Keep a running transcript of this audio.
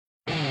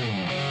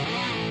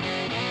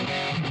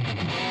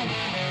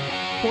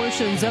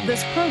Portions of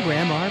this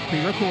program are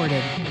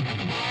pre-recorded.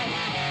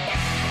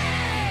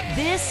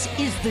 This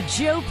is the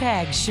Joe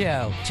Pags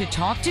Show. To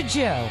talk to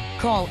Joe,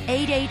 call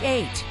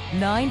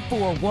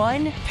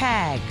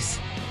 888-941-PAGS.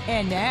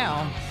 And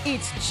now,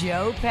 it's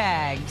Joe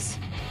Pags.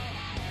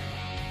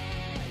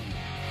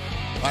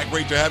 Hi,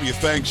 great to have you.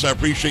 Thanks. I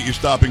appreciate you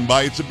stopping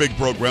by. It's a big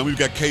program. We've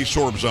got Kay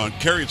Sorbs on.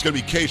 Carrie, it's going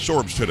to be Kay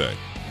Sorbs today.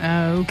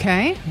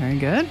 Okay, very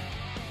good.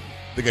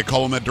 Think I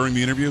call him that during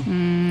the interview?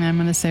 I'm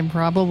going to say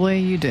probably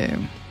you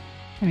do.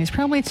 And he's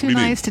probably too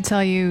nice to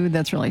tell you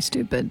that's really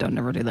stupid. Don't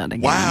ever do that again.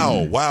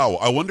 Wow.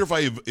 I wonder if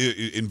I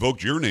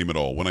invoked your name at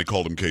all when I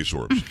called him Kay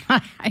Sorbs.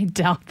 I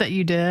doubt that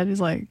you did. He's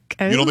like,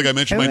 you don't think I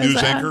mentioned my news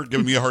anchor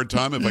giving me a hard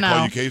time if I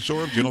call you Kay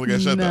Sorbs? You don't think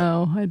I said that?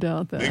 No, I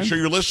doubt that. Make sure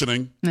you're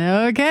listening.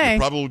 Okay. You'll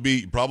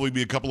probably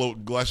be a couple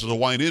of glasses of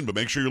wine in, but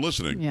make sure you're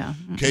listening. Yeah.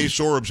 Kay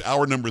Sorbs,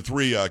 hour number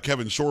 3,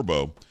 Kevin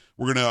Sorbo.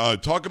 We're going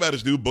to talk about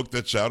his new book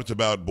that's out. It's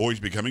about boys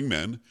becoming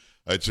men.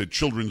 It's a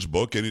children's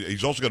book, and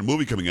he's also got a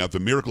movie coming out, The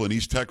Miracle in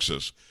East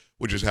Texas,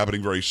 which is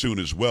happening very soon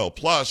as well.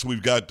 Plus,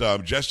 we've got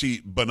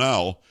Jesse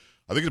Banal.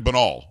 I think it's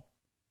Banal.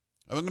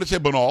 I'm going to say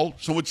Banal.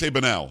 Some would say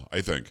Banal,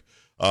 I think,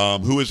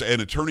 who is an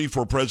attorney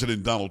for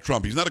President Donald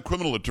Trump. He's not a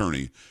criminal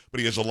attorney, but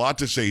he has a lot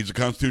to say. He's a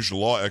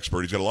constitutional law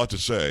expert. He's got a lot to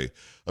say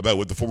about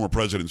what the former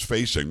president's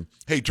facing.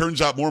 Hey,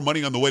 turns out more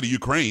money on the way to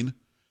Ukraine.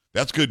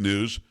 That's good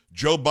news.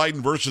 Joe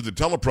Biden versus the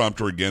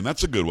teleprompter again.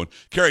 That's a good one.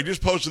 Carrie, I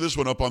just posted this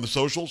one up on the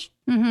socials.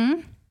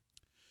 Mm-hmm.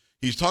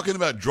 He's talking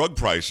about drug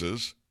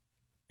prices.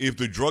 If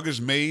the drug is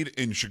made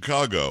in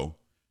Chicago,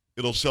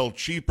 it'll sell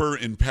cheaper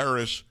in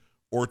Paris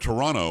or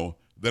Toronto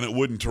than it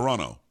would in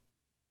Toronto.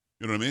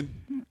 You know what I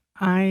mean?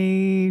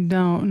 I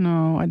don't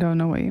know. I don't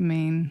know what you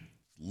mean.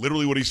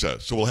 Literally what he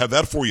says. So we'll have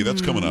that for you.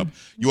 That's coming up.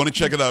 You want to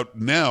check it out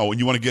now and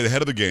you want to get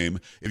ahead of the game.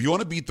 If you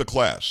want to beat the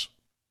class,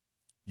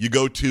 you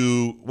go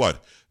to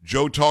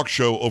Joe Talk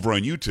Show over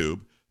on YouTube,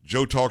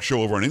 Joe Talk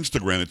Show over on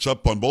Instagram. It's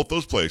up on both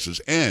those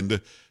places.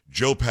 And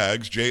Joe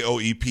Pags,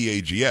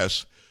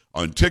 Joepags,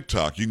 on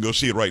TikTok. You can go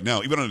see it right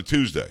now, even on a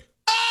Tuesday.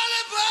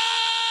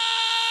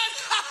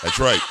 That's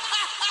right.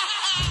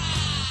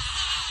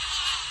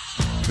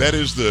 That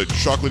is the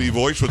chocolatey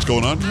voice. What's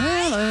going on?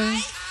 Hello.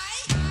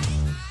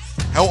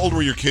 How old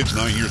were your kids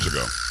 9 years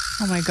ago?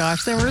 Oh my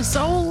gosh, they were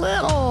so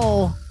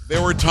little. They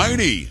were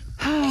tiny.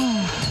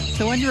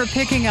 The one you were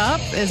picking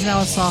up is now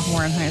a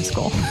sophomore in high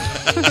school.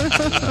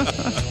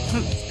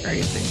 That's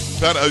crazy.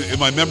 In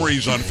my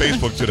memories on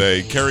Facebook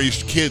today,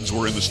 Carrie's kids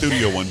were in the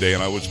studio one day,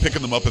 and I was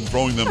picking them up and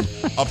throwing them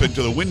up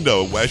into the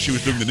window as she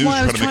was doing the news,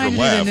 trying to make her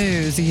laugh. The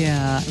news,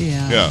 yeah.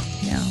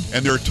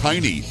 And they're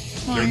tiny.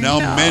 They're now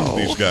men,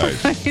 these guys.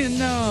 I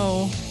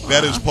know.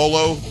 That is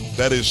Polo.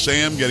 That is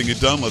Sam getting it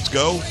done. Let's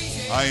go.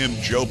 I am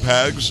Joe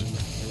Pags,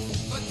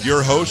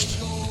 your host,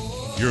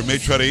 your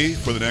maitre d'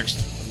 for the next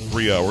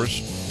 3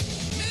 hours.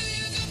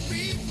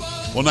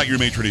 Well, not your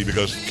maitre d'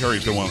 because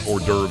Carrie's going to want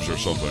hors d'oeuvres or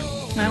something.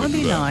 That would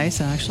be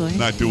nice, actually.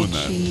 Not doing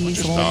that. Cheese,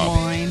 Just little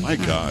wine. My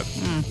God.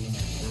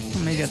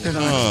 Let me get through the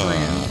next 3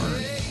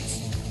 hours.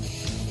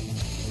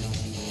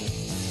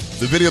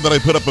 The video that I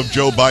put up of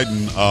Joe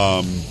Biden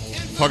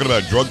talking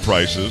about drug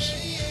prices,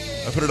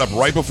 I put it up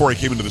right before I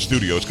came into the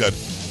studio. It's got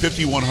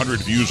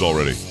 5,100 views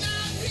already.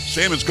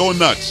 Sam, it's going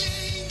nuts.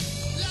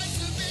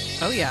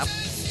 Oh, yeah.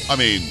 I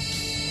mean,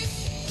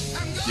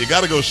 you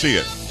got to go see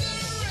it.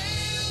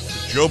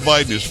 Joe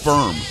Biden is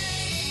firm.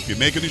 If you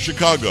make it in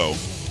Chicago,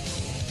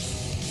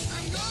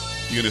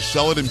 you're going to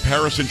sell it in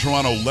Paris and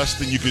Toronto less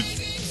than you could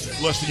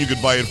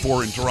buy it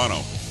for in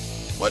Toronto.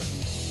 What?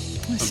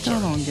 I still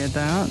don't get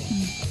that.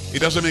 It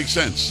doesn't make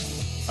sense.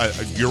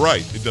 You're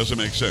right. It doesn't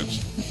make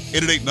sense.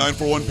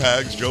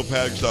 888-941-PAGS,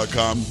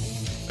 joepags.com.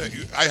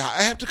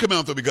 I have to come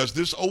out, though, because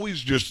this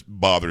always just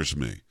bothers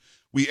me.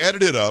 We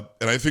added it up,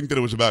 and I think that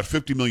it was about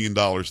 $50 million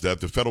that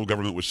the federal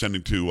government was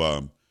sending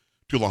to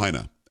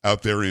Lahaina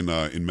out there in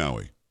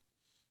Maui.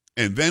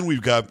 And then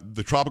we've got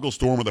the tropical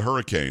storm or the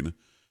hurricane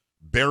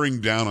bearing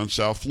down on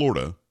South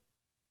Florida,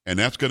 and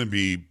that's going to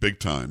be big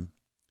time.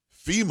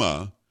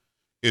 FEMA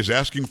is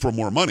asking for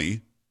more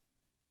money,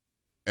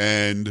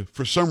 and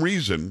for some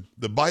reason,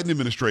 the Biden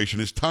administration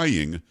is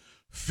tying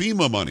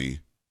FEMA money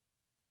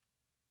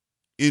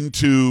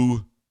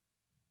into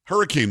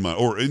hurricane money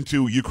or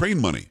into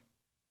Ukraine money.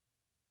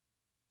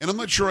 And I'm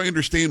not sure I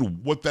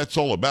understand what that's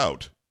all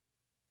about.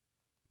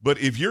 But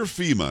if you're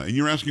FEMA and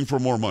you're asking for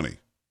more money,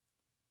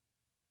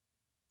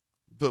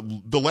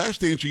 the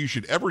last answer you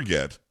should ever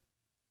get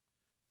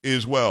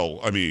is, well,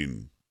 I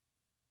mean,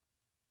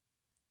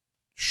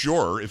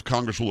 sure, if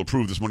Congress will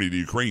approve this money to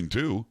Ukraine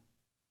too.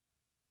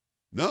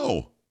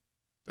 No.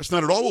 That's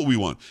not at all what we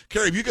want.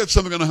 Carrie, have you got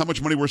something on how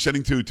much money we're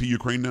sending to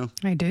Ukraine now?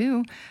 I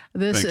do.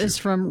 This is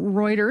from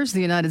Reuters.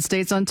 The United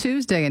States on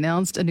Tuesday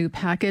announced a new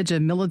package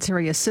of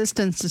military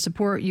assistance to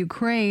support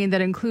Ukraine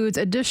that includes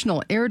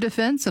additional air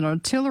defense and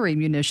artillery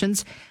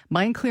munitions,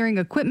 mine-clearing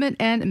equipment,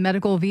 and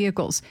medical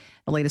vehicles.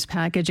 The latest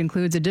package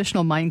includes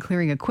additional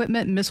mine-clearing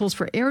equipment, missiles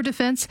for air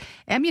defense,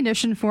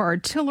 ammunition for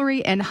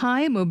artillery, and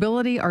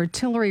high-mobility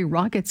artillery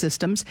rocket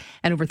systems,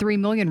 and over 3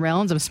 million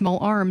rounds of small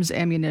arms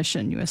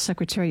ammunition, U.S.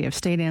 Secretary of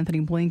State Anthony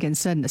Blinken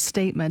said in a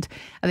statement.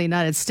 The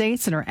United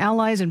States and our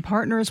allies and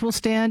partners will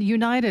stand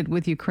united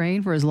with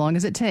Ukraine for as long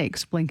as it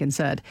takes, Blinken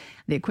said.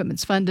 The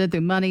equipment's funded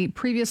through money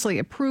previously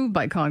approved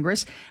by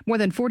Congress. More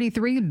than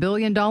 $43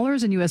 billion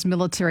in U.S.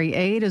 military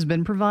aid has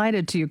been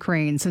provided to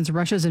Ukraine since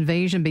Russia's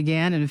invasion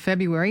began in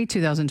February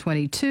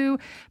 2022.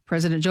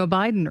 President Joe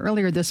Biden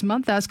earlier this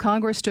month asked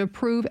Congress to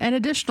approve an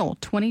additional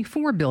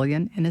 $24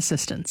 billion in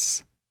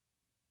assistance.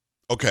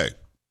 Okay.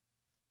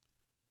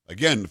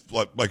 Again,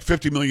 like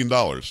 $50 million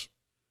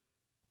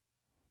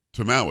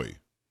to Maui.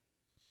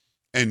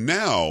 And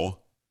now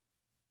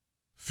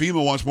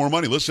FEMA wants more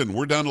money. Listen,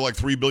 we're down to like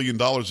 $3 billion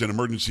in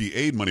emergency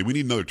aid money. We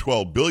need another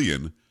 $12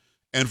 billion.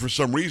 And for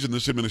some reason,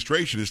 this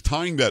administration is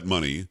tying that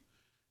money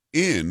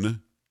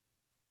in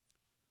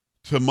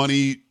to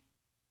money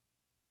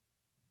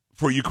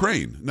for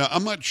Ukraine. Now,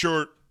 I'm not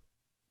sure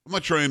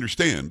I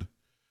understand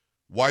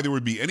why there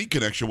would be any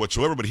connection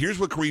whatsoever, but here's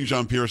what Karine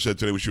Jean-Pierre said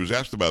today when she was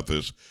asked about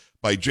this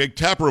by Jake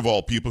Tapper, of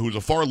all people, who's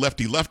a far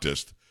lefty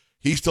leftist.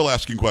 He's still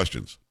asking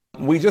questions.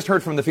 We just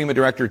heard from the FEMA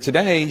director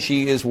today.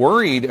 She is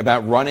worried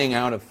about running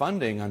out of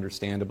funding,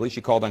 understandably.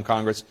 She called on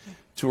Congress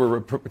to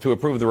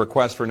approve the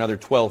request for another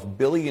 $12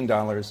 billion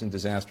in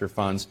disaster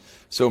funds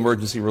so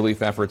emergency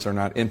relief efforts are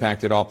not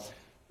impacted at all.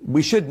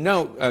 We should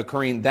note,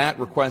 Karine, that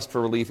request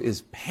for relief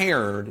is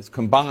paired, is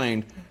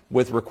combined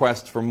with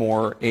requests for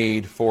more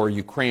aid for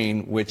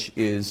Ukraine, which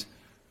is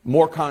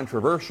more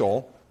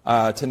controversial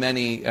to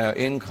many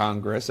in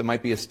Congress. It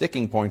might be a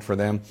sticking point for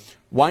them.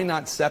 Why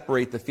not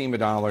separate the FEMA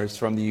dollars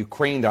from the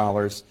Ukraine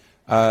dollars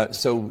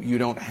so you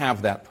don't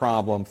have that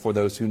problem for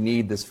those who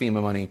need this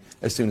FEMA money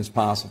as soon as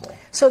possible?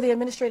 So the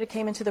administrator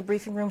came into the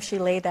briefing room. She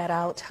laid that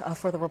out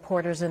for the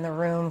reporters in the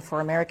room, for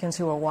Americans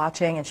who are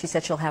watching, and she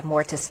said she'll have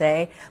more to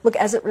say. Look,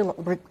 as it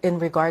in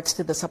regards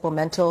to the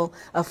supplemental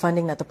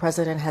funding that the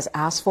president has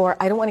asked for,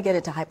 I don't want to get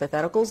into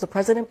hypotheticals. The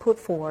president put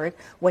forward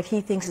what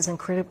he thinks is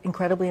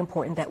incredibly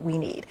important that we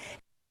need.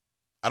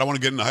 I don't want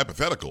to get into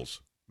hypotheticals.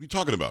 What are you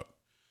talking about?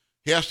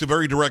 He asked a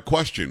very direct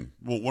question.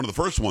 Well, one of the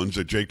first ones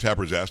that Jake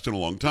Tapper's asked in a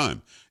long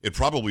time. It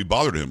probably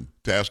bothered him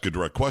to ask a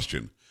direct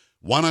question.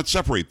 Why not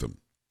separate them?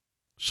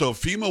 So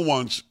FEMA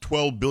wants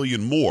 $12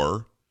 billion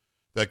more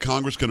that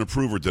Congress can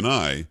approve or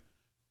deny,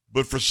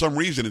 but for some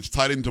reason it's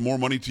tied into more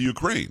money to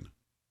Ukraine.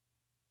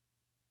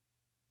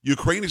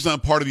 Ukraine is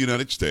not part of the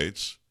United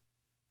States.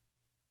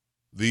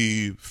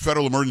 The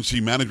Federal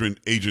Emergency Management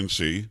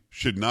Agency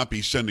should not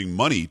be sending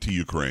money to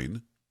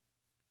Ukraine.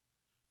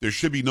 There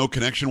should be no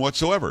connection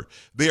whatsoever.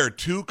 They are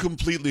two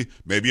completely,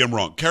 maybe I'm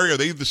wrong. Carrie, are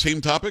they the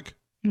same topic?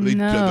 Are they,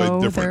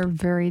 they're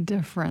very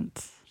different.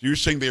 So you're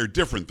saying they are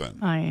different then?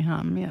 I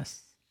am,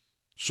 yes.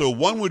 So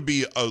one would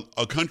be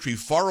a country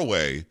far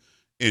away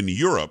in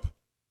Europe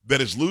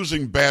that is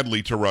losing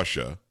badly to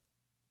Russia,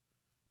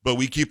 but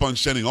we keep on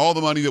sending all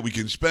the money that we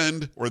can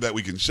spend or that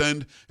we can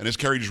send. And as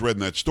Carrie just read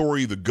in that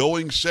story, the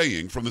going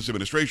saying from this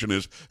administration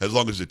is, as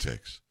long as it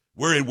takes.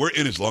 We're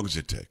in as long as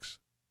it takes.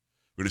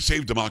 We're going to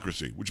save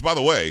democracy, which, by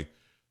the way,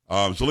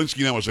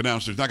 Zelensky now has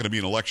announced there's not going to be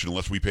an election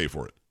unless we pay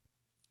for it.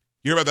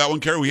 You hear about that one,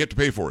 Carrie? We have to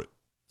pay for it.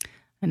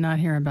 I'm not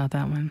hear about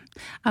that one.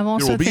 I'm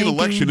also there will be an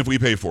election if we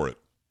pay for it.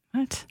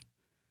 What?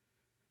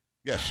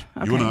 Yes.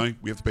 Okay. You and I,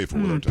 we have to pay for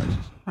it with our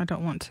taxes. I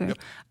don't want to. Yep.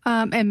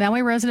 And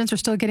Maui residents are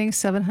still getting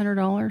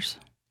 $700.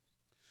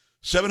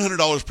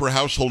 $700 per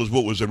household is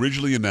what was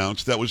originally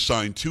announced. That was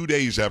signed 2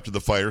 days after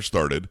the fire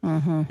started.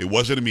 It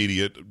wasn't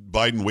immediate.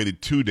 Biden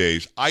waited 2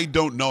 days. I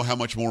don't know how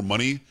much more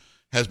money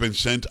has been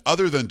sent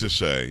other than to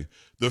say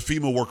the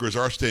FEMA workers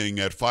are staying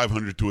at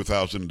 $500 to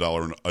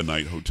 $1,000 a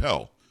night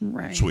hotel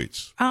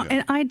suites.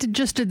 And I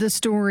just did this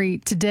story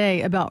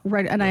today about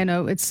and I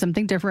know it's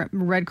something different.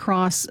 Red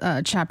Cross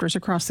chapters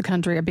across the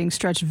country are being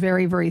stretched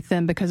very, very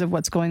thin because of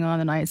what's going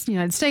on in the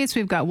United States.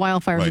 We've got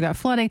wildfires, we've got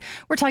flooding.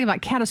 We're talking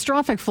about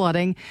catastrophic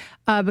flooding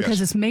because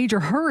this major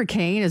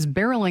hurricane is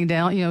barreling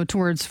down,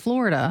 towards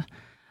Florida.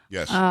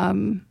 Yes.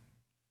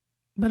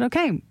 But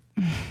okay.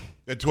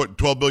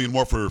 $12 billion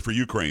more for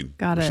Ukraine.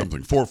 Got it.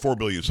 Something. $4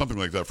 billion, something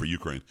like that for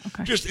Ukraine.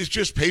 Okay. It's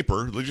just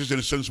paper. They're just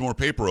going to send some more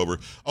paper over.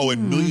 Oh,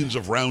 and millions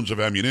of rounds of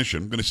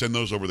ammunition. I'm going to send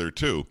those over there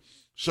too.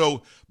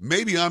 So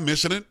maybe I'm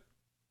missing it,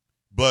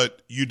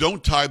 but you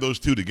don't tie those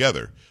two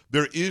together.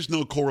 There is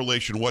no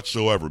correlation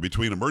whatsoever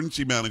between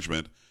emergency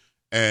management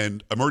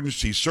and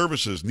emergency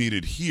services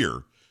needed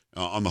here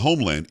in the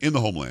homeland,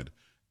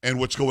 and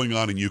what's going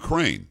on in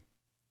Ukraine.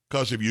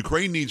 Because if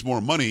Ukraine needs more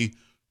money,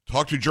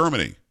 talk to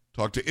Germany.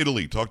 Talk to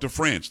Italy, talk to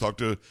France, talk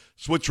to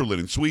Switzerland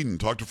and Sweden,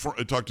 talk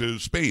to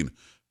Spain,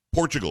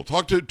 Portugal,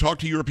 talk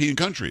to European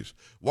countries.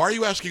 Why are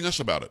you asking us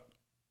about it?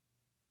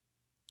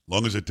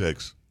 Long as it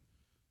takes.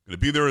 Going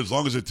to be there as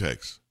long as it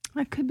takes.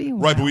 That could be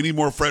right, but we need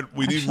more.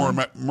 Need more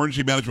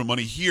emergency management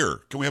money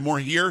here. Can we have more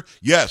here?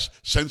 Yes.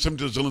 Send some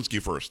to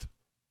Zelensky first.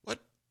 What?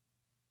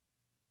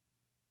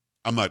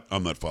 I'm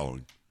not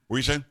following. What are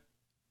you saying?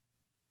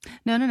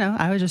 No.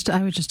 I was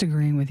just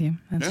agreeing with you.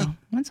 That's all.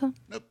 That's all.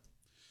 Nope.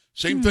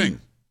 Same thing.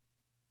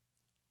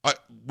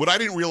 What I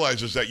didn't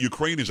realize is that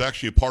Ukraine is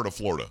actually a part of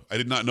Florida. I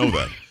did not know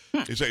that.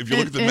 If you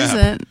look at the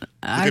map, look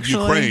at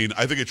Ukraine,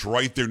 I think it's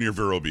right there near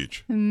Vero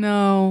Beach.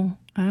 No,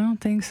 I don't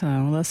think so.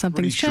 Unless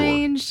something's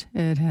changed,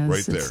 it has.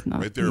 Right there,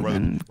 right there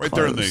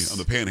on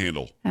the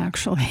panhandle.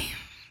 Actually,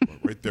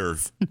 right there.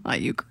 It's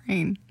not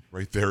Ukraine.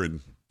 Right there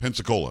in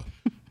Pensacola.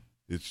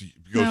 You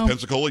go to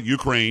Pensacola,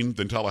 Ukraine,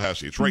 then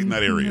Tallahassee. It's right in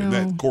that area, in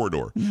that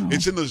corridor. No.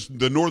 It's in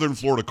the northern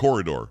Florida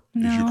corridor.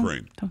 Is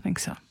Ukraine? Don't think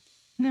so.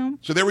 No.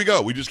 So there we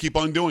go. We just keep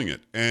on doing it,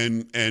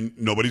 and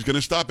nobody's going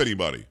to stop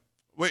anybody.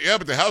 Wait, yeah,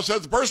 but the House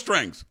has the purse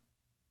strength.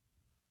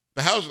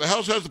 The House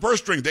has the purse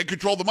strength. They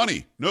control the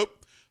money.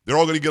 Nope. They're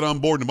all going to get on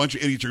board, and a bunch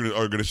of idiots are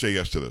going to say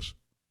yes to this.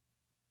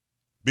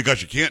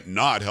 Because you can't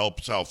not help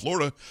South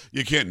Florida.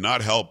 You can't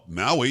not help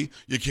Maui.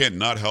 You can't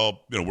not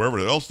help wherever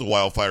else the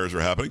wildfires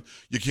are happening.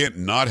 You can't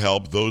not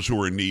help those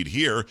who are in need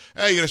here.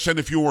 Hey, you're going to send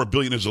a few more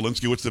billion to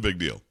Zelensky. What's the big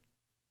deal?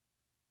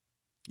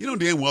 You know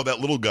damn well that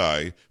little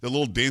guy, that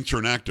little dancer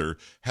and actor,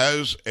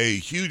 has a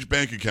huge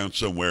bank account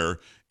somewhere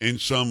in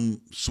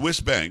some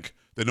Swiss bank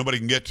that nobody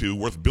can get to,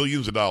 worth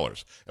billions of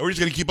dollars. And we're just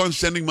going to keep on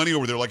sending money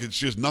over there like it's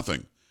just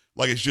nothing,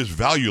 like it's just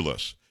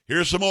valueless.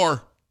 Here's some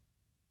more.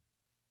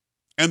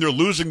 And they're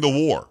losing the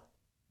war,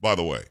 by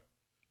the way.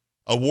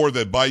 A war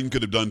that Biden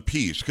could have done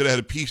peace, could have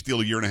had a peace deal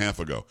a year and a half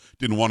ago.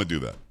 Didn't want to do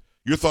that.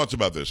 Your thoughts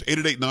about this?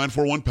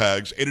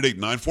 888-941-PAGS,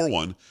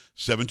 888-941-7247,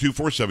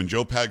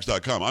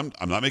 joepags.com.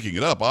 I'm not making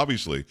it up,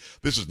 obviously.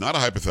 This is not a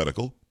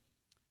hypothetical.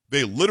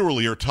 They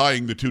literally are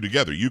tying the two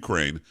together,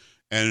 Ukraine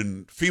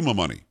and FEMA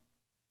money.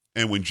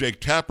 And when Jake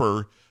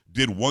Tapper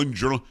did one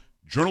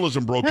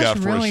journalism broke out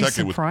for really a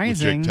second with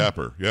Jake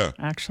Tapper. Yeah.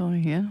 Actually,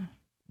 yeah.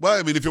 Well,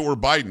 I mean, if it were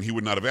Biden, he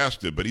would not have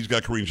asked it, but he's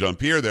got Karine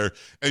Jean-Pierre there,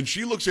 and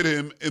she looks at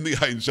him in the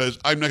eye and says,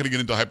 I'm not going to get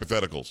into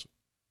hypotheticals.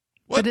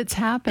 What? But it's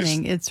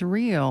happening. It's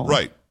real.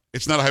 Right.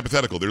 It's not a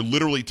hypothetical. They're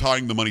literally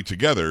tying the money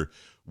together.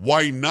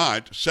 Why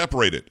not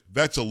separate it?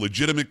 That's a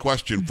legitimate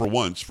question for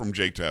once from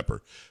Jake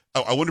Tapper.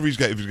 I wonder if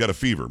he's got a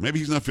fever. Maybe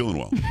he's not feeling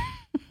well.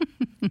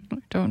 I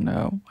don't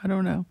know.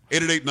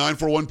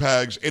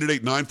 888-941-PAGS,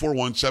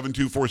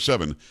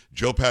 888-941-7247,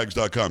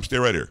 joepags.com. Stay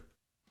right here.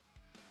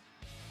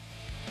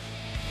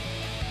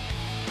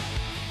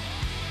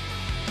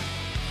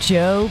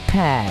 Joe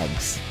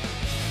Pags.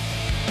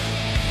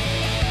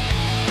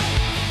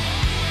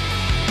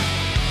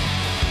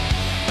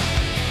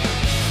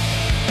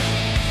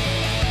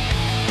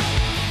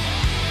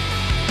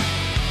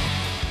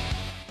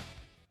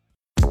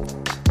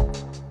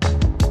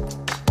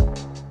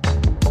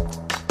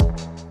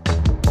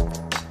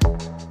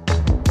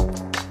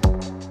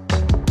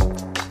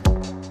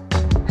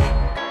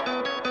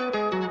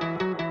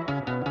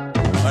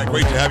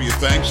 Great to have you.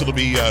 Thanks. It'll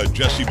be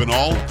Jesse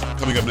Banal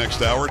coming up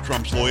next hour,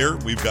 Trump's lawyer.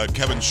 We've got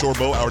Kevin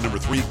Sorbo, hour number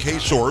 3,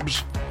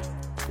 K-Sorbs,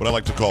 what I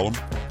like to call him.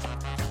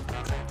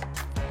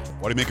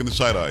 Why are you making the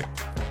side eye?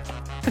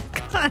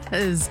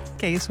 Because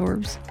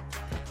K-Sorbs.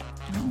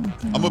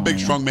 I'm a big,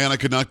 strong man. I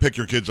could not pick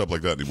your kids up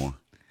like that anymore.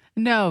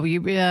 No,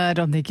 I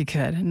don't think you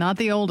could. Not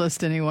the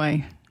oldest,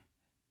 anyway.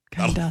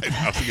 I don't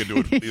think I do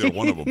it either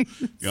one of them.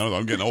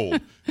 I'm getting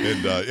old,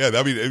 and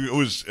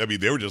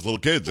they were just little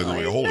kids, and I'm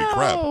like, holy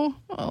crap!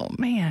 Oh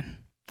man,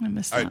 I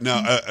missed that.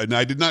 Now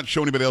I did not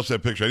show anybody else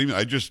that picture.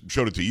 I just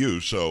showed it to you.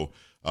 So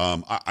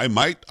I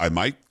might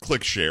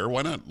click share.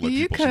 Why not let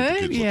people see what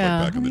kids look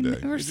like back in the day?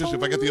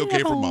 If I get the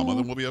okay from Mama,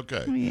 then we'll be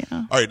okay. Yeah.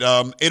 All right.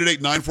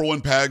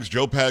 888-941-PAGS,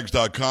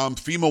 joepags.com.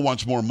 FEMA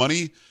wants more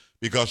money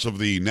because of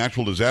the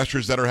natural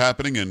disasters that are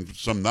happening and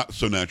some not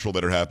so natural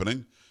that are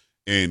happening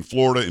in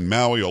Florida, in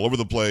Maui, all over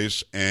the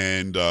place.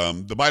 And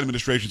the Biden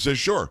administration says,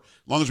 sure,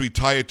 as long as we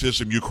tie it to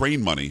some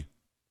Ukraine money.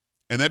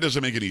 And that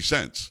doesn't make any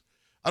sense.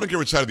 I don't care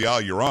what side of the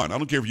aisle you're on. I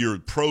don't care if you're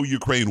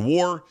pro-Ukraine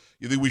war.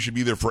 You think we should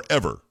be there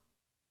forever.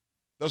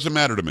 Doesn't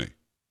matter to me.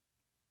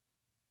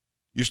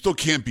 You still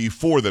can't be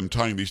for them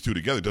tying these two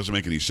together. It doesn't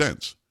make any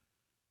sense.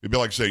 It'd be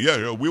like saying,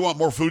 yeah, we want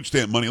more food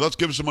stamp money. Let's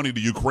give some money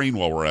to Ukraine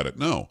while we're at it.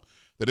 No,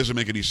 that doesn't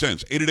make any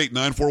sense.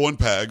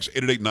 888-941-PAGS,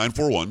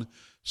 888-941-7247,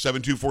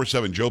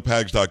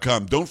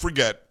 joepags.com. Don't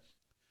forget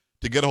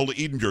to get a hold of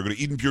Eden Pure. Go to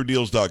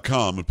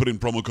EdenPureDeals.com and put in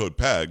promo code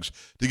PAGS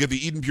to get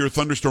the Eden Pure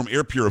Thunderstorm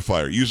Air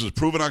Purifier. It uses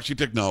proven oxy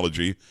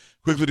technology,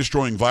 quickly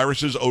destroying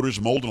viruses, odors,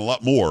 mold, and a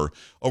lot more.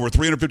 Over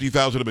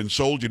 350,000 have been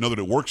sold. You know that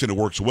it works, and it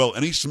works well.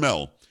 Any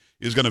smell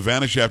is going to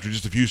vanish after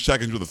just a few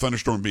seconds with a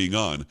thunderstorm being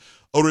on.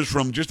 Odors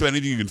from just about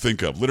anything you can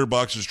think of. Litter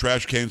boxes,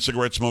 trash cans,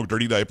 cigarette smoke,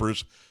 dirty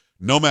diapers.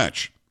 No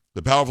match.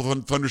 The powerful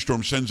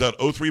thunderstorm sends out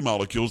O3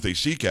 molecules. They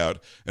seek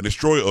out and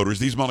destroy odors.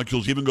 These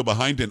molecules even go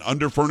behind and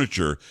under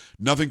furniture.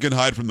 Nothing can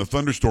hide from the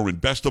thunderstorm, and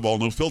best of all,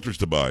 no filters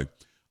to buy.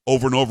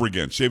 Over and over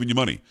again, saving you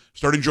money.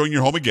 Start enjoying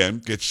your home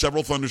again. Get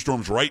several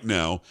thunderstorms right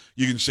now.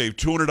 You can save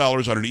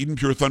 $200 on an Eden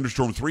Pure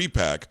Thunderstorm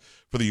 3-pack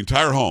for the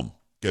entire home.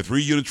 Get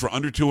 3 units for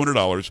under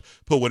 $200.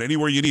 Put one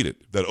anywhere you need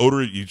it. That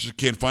odor, you just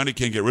can't find it,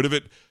 can't get rid of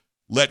it.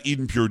 Let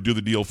Eden Pure do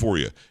the deal for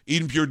you.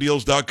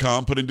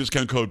 EdenPureDeals.com. Put in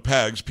discount code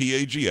PAGS,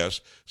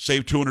 P-A-G-S.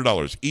 Save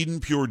 $200.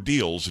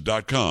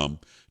 EdenPureDeals.com.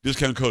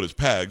 Discount code is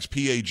PAGS,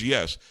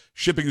 P-A-G-S.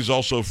 Shipping is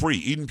also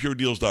free.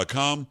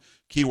 EdenPureDeals.com.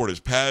 Keyword is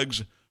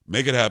PAGS.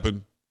 Make it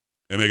happen.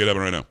 And make it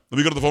happen right now. Let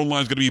me go to the phone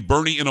line. It's going to be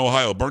Bernie in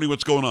Ohio. Bernie,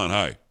 what's going on?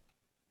 Hi.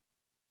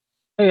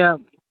 Hey,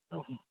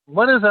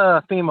 what is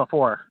FEMA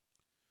for?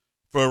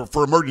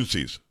 For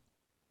emergencies.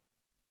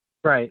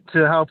 Right,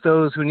 to help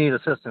those who need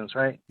assistance,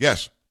 right?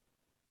 Yes.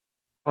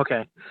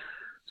 Okay.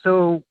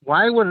 So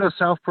why would a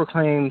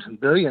self-proclaimed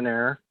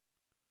billionaire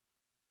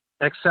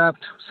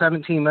accept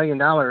 $17 million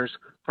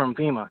from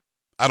FEMA?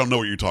 I don't know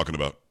what you're talking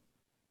about.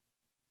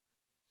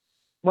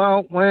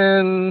 Well,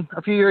 when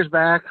a few years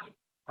back,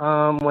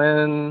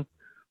 when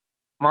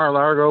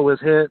Mar-a-Lago was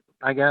hit,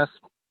 I guess,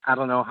 I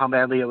don't know how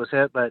badly it was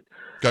hit, but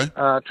Okay.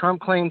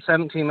 Trump claimed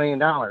 $17 million,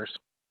 and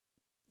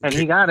Okay.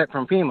 he got it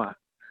from FEMA.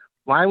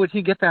 Why would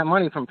he get that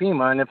money from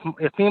FEMA? And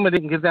if FEMA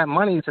didn't give that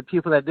money to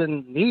people that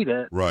didn't need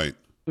it, Right.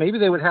 maybe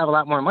they would have a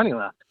lot more money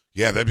left.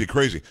 Yeah, that'd be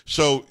crazy.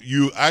 So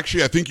you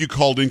actually, I think you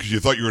called in because you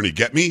thought you were going to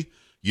get me.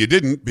 You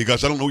didn't,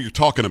 because I don't know what you're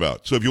talking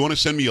about. So if you want to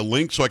send me a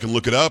link so I can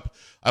look it up,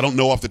 I don't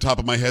know off the top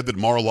of my head that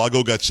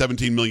Mar-a-Lago got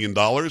 $17 million.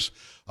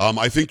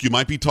 I think you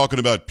might be talking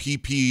about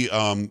PP,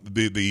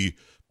 the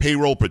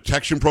Payroll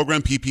Protection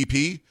Program,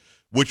 PPP,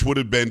 which would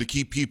have been to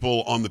keep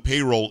people on the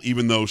payroll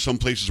even though some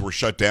places were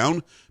shut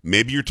down.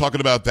 Maybe you're talking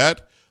about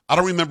that. I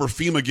don't remember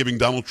FEMA giving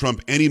Donald Trump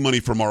any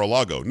money for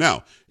Mar-a-Lago.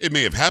 Now, it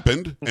may have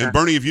happened. Okay. And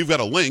Bernie, if you've got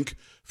a link,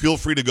 feel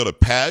free to go to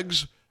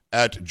PAGS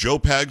at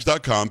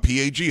joepags.com,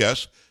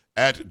 P-A-G-S,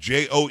 at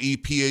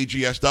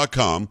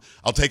joepags.com.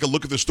 I'll take a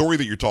look at the story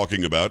that you're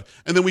talking about,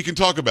 and then we can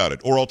talk about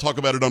it, or I'll talk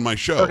about it on my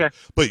show. Okay.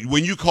 But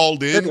when you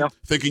called in Good deal.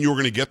 thinking you were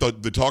going to get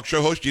the talk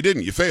show host, you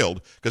didn't. You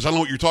failed, because I don't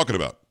know what you're talking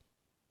about.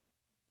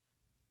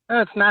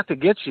 It's not to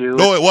get you.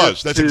 No, it it's was.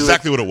 just That's to,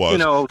 exactly what it was. You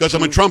know, because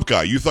I'm a Trump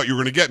guy. You thought you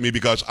were going to get me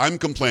because I'm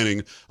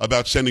complaining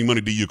about sending money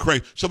to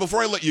Ukraine. So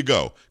before I let you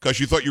go, because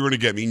you thought you were going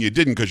to get me and you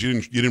didn't, because you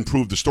didn't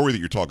prove the story that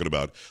you're talking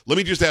about, let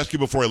me just ask you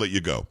before I let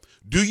you go.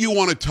 Do you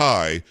want to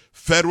tie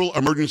Federal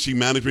Emergency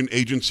Management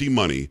Agency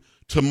money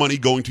to money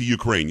going to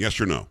Ukraine?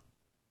 Yes or no?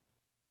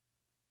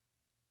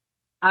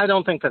 I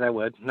don't think that I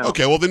would. No.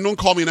 Okay, well then don't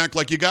call me and act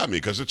like you got me,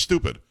 because it's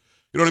stupid.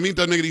 You know what I mean? It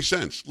doesn't make any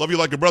sense. Love you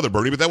like a brother,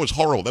 Bernie, but that was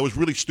horrible. That was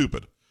really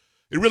stupid.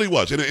 It really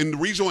was. And the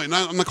reason why, and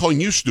I'm not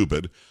calling you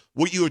stupid,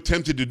 what you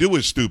attempted to do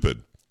is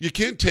stupid. You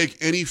can't take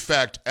any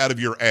fact out of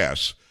your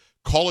ass,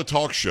 call a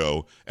talk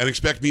show, and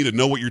expect me to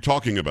know what you're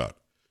talking about.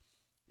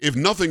 If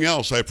nothing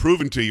else, I've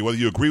proven to you, whether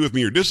you agree with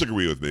me or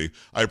disagree with me,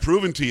 I've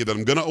proven to you that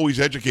I'm going to always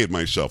educate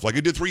myself. Like I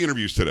did 3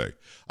 interviews today.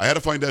 I had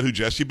to find out who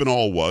Jesse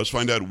Benall was,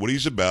 find out what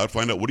he's about,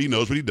 find out what he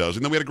knows, what he does,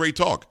 and then we had a great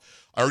talk.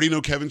 I already know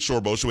Kevin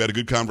Sorbo, so we had a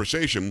good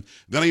conversation.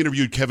 Then I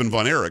interviewed Kevin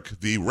Von Erich,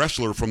 the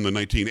wrestler from the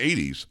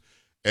 1980s.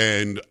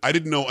 And I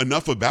didn't know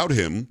enough about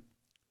him,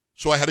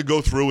 so I had to go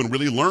through and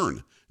really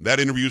learn. That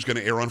interview is going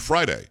to air on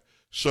Friday.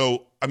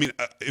 So, I mean,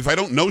 if I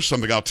don't know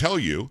something, I'll tell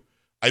you.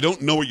 I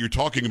don't know what you're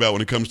talking about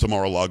when it comes to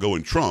Mar-a-Lago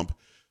and Trump,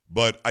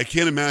 but I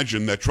can't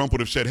imagine that Trump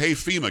would have said, hey,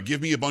 FEMA,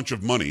 give me a bunch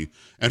of money,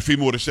 and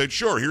FEMA would have said,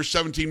 sure, here's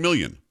 $17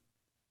 million.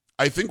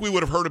 I think we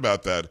would have heard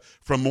about that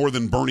from more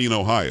than Bernie in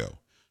Ohio.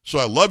 So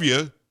I love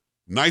you.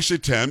 Nice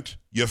attempt.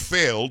 You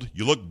failed.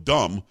 You look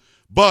dumb.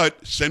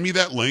 But send me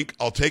that link.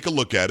 I'll take a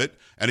look at it.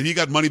 And if you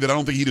got money that I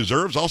don't think he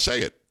deserves, I'll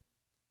say it.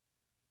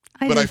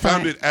 But I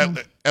found it,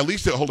 at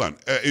least, hold on,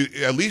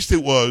 at least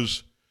it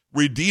was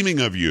redeeming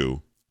of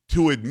you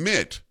to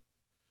admit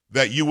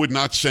that you would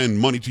not send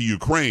money to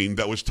Ukraine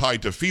that was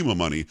tied to FEMA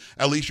money.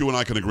 At least you and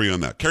I can agree on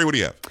that. Carrie, what do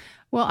you have?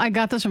 Well, I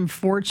got this from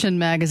Fortune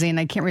magazine.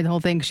 I can't read the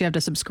whole thing because you have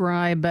to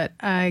subscribe, but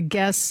I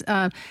guess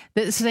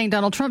this is saying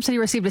Donald Trump said he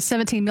received a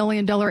 $17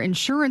 million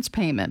insurance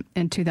payment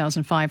in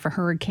 2005 for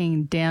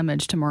hurricane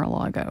damage to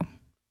Mar-a-Lago.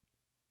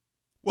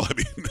 Well, I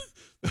mean,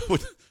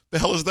 what the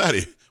hell is that?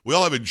 We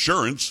all have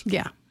insurance.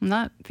 Yeah,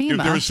 not FEMA. If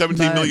there was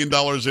 $17 million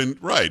in,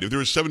 right, if there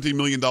was $17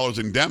 million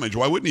in damage,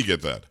 why wouldn't he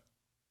get that?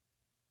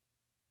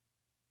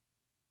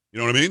 You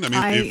know what I mean?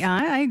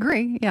 I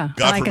agree. Yeah.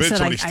 God like forbid I said,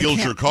 somebody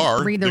steals your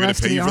car, read the they're going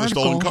rest to pay of you the for the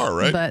stolen article, car,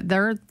 right? But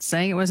they're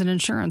saying it was an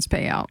insurance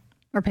payout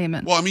or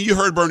payment. Well, I mean, you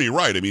heard Bernie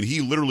right. I mean,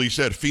 he literally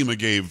said FEMA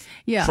gave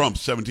Trump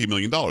 $17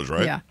 million,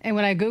 right? Yeah. And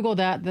when I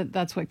Googled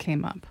that's what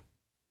came up.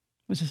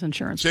 Was this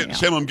insurance payout.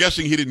 Sam, I'm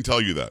guessing he didn't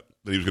tell you that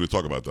he was going to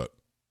talk about that.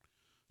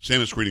 Sam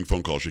is screening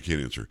phone calls she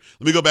can't answer.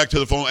 Let me go back to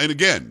the phone. And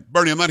again,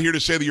 Bernie, I'm not here to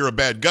say that you're a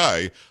bad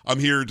guy. I'm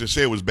here to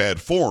say it was bad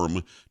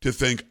form to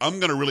think I'm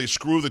going to really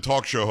screw the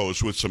talk show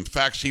host with some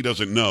facts he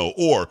doesn't know,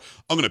 or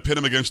I'm going to pin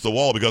him against the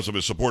wall because of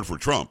his support for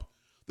Trump.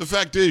 The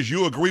fact is,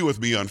 you agree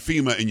with me on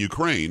FEMA and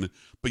Ukraine,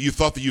 but you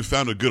thought that you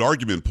found a good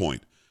argument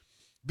point.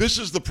 This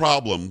is the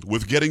problem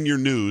with getting your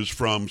news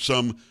from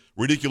some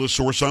ridiculous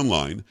source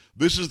online.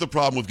 This is the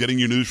problem with getting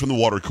your news from the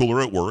water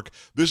cooler at work.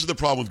 This is the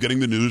problem with getting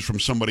the news from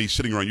somebody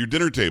sitting around your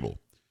dinner table.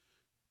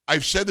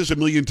 I've said this a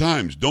million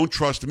times. Don't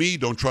trust me.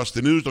 Don't trust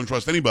the news. Don't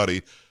trust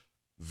anybody.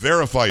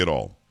 Verify it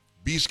all.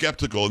 Be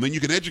skeptical, and then you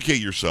can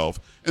educate yourself.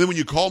 And then when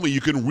you call me,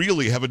 you can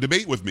really have a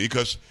debate with me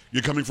because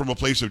you're coming from a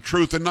place of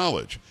truth and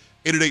knowledge.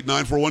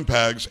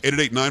 888-941-PAGS,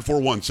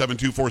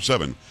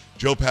 888-941-7247,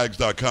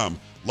 joepags.com.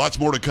 Lots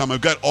more to come.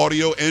 I've got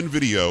audio and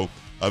video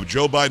of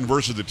Joe Biden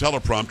versus the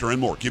teleprompter and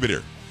more. Keep it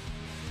here.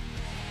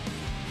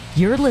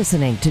 You're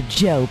listening to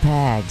Joe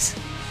Pags.